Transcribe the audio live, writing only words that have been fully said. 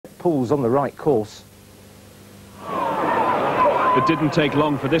Hartlepool's on the right course. It didn't take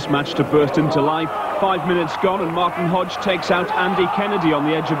long for this match to burst into life. 5 minutes gone and Martin Hodge takes out Andy Kennedy on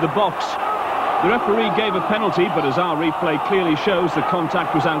the edge of the box. The referee gave a penalty, but as our replay clearly shows, the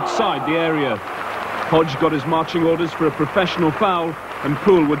contact was outside the area. Hodge got his marching orders for a professional foul, and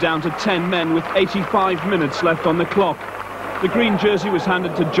Poole were down to 10 men with 85 minutes left on the clock. The green jersey was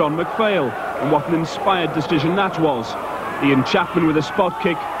handed to John McPhail, and what an inspired decision that was. Ian Chapman with a spot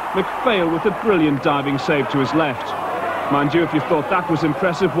kick, McPhail with a brilliant diving save to his left. Mind you, if you thought that was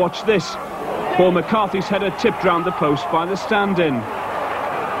impressive, watch this. Paul McCarthy's header tipped round the post by the stand-in.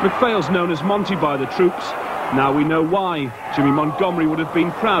 McPhail's known as Monty by the troops. Now we know why. Jimmy Montgomery would have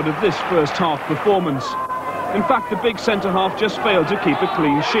been proud of this first half performance. In fact, the big centre-half just failed to keep a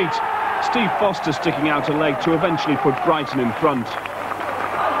clean sheet. Steve Foster sticking out a leg to eventually put Brighton in front.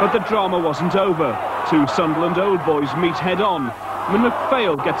 But the drama wasn't over. Two Sunderland old boys meet head-on when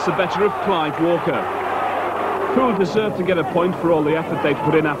McPhail gets the better of Clive Walker. Poole deserved to get a point for all the effort they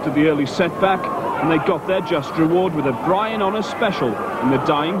put in after the early setback, and they got their just reward with a Brian Honour special in the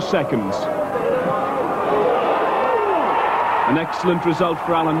dying seconds. An excellent result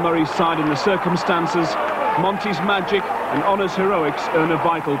for Alan Murray's side in the circumstances. Monty's magic and Honour's heroics earn a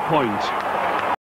vital point.